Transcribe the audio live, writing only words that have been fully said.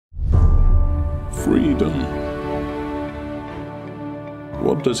Freedom.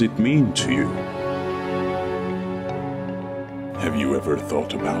 What does it mean to you? Have you ever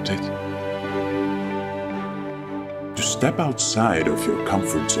thought about it? To step outside of your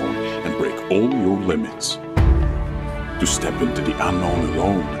comfort zone and break all your limits. To step into the unknown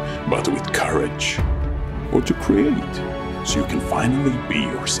alone, but with courage. Or to create, so you can finally be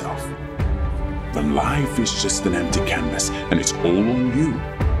yourself. When life is just an empty canvas and it's all on you,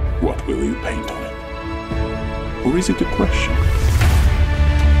 what will you paint on it? Or is it a question?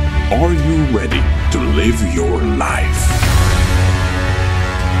 Are you ready to live your life?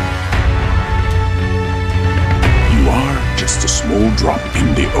 You are just a small drop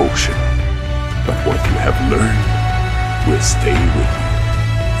in the ocean, but what you have learned will stay with you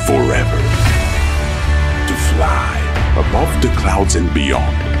forever. To fly above the clouds and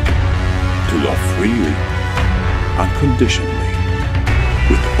beyond, to love freely, unconditionally,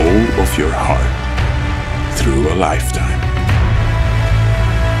 with all of your heart, through a lifetime.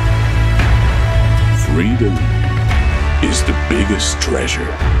 Freedom is the biggest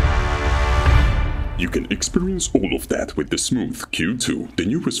treasure. You can experience all of that with the Smooth-Q2, the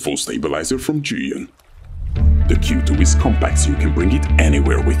newest phone stabilizer from Zhiyun. The Q2 is compact, so you can bring it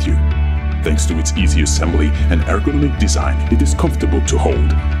anywhere with you. Thanks to its easy assembly and ergonomic design, it is comfortable to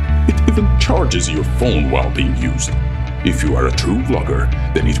hold. It even charges your phone while being used. If you are a true vlogger,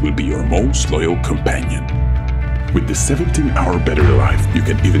 then it will be your most loyal companion. With the 17-hour battery life, you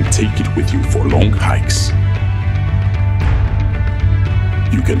can even take it with you for long hikes.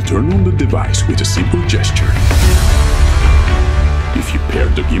 You can turn on the device with a simple gesture. If you pair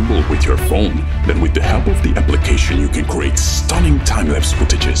the gimbal with your phone, then with the help of the application you can create stunning time-lapse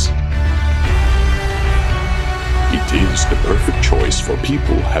footages. It is the perfect choice for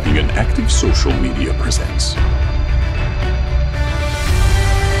people having an active social media presence.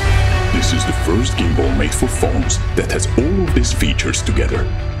 This is the first gimbal made for phones that has all of these features together.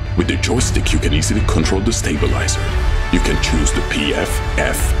 With the joystick you can easily control the stabilizer. You can choose the PF,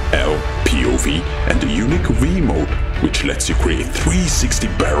 F, L, POV and the unique V mode, which lets you create 360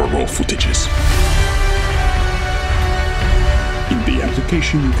 barrel roll footages. In the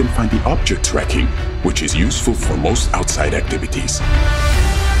application you can find the object tracking, which is useful for most outside activities.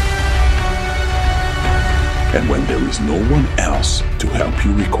 And when there is no one else to help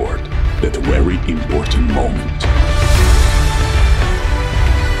you record that very important moment.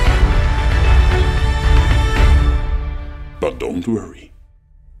 But don't worry,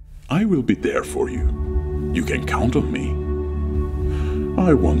 I will be there for you. You can count on me.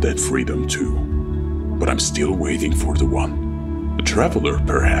 I want that freedom too, but I'm still waiting for the one. A traveler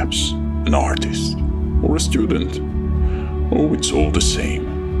perhaps, an artist, or a student. Oh, it's all the same.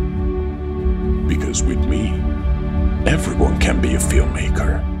 Because with me, everyone can be a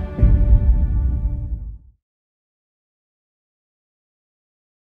filmmaker.